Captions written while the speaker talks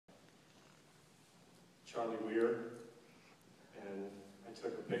Charlie Weir, and I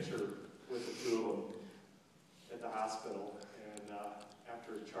took a picture with the two of them at the hospital. And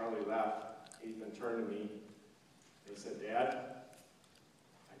after Charlie left, Ethan turned to me. He said, "Dad,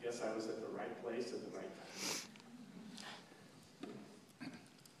 I guess I was at the right place at the right time."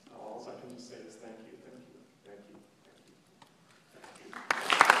 So all I can just say is thank you, thank you, thank you, thank you, thank you.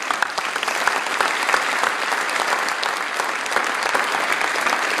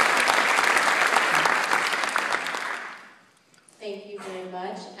 Thank you very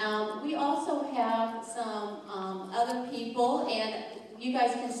much. We also have some other people, and you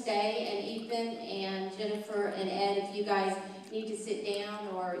guys can stay, and Ethan and Jennifer and Ed, if you guys need to sit down,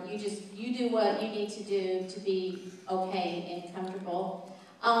 or you do what you need to do to be okay and comfortable.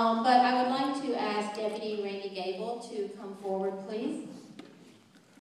 But I would like to ask Deputy Randy Gable to come forward, please.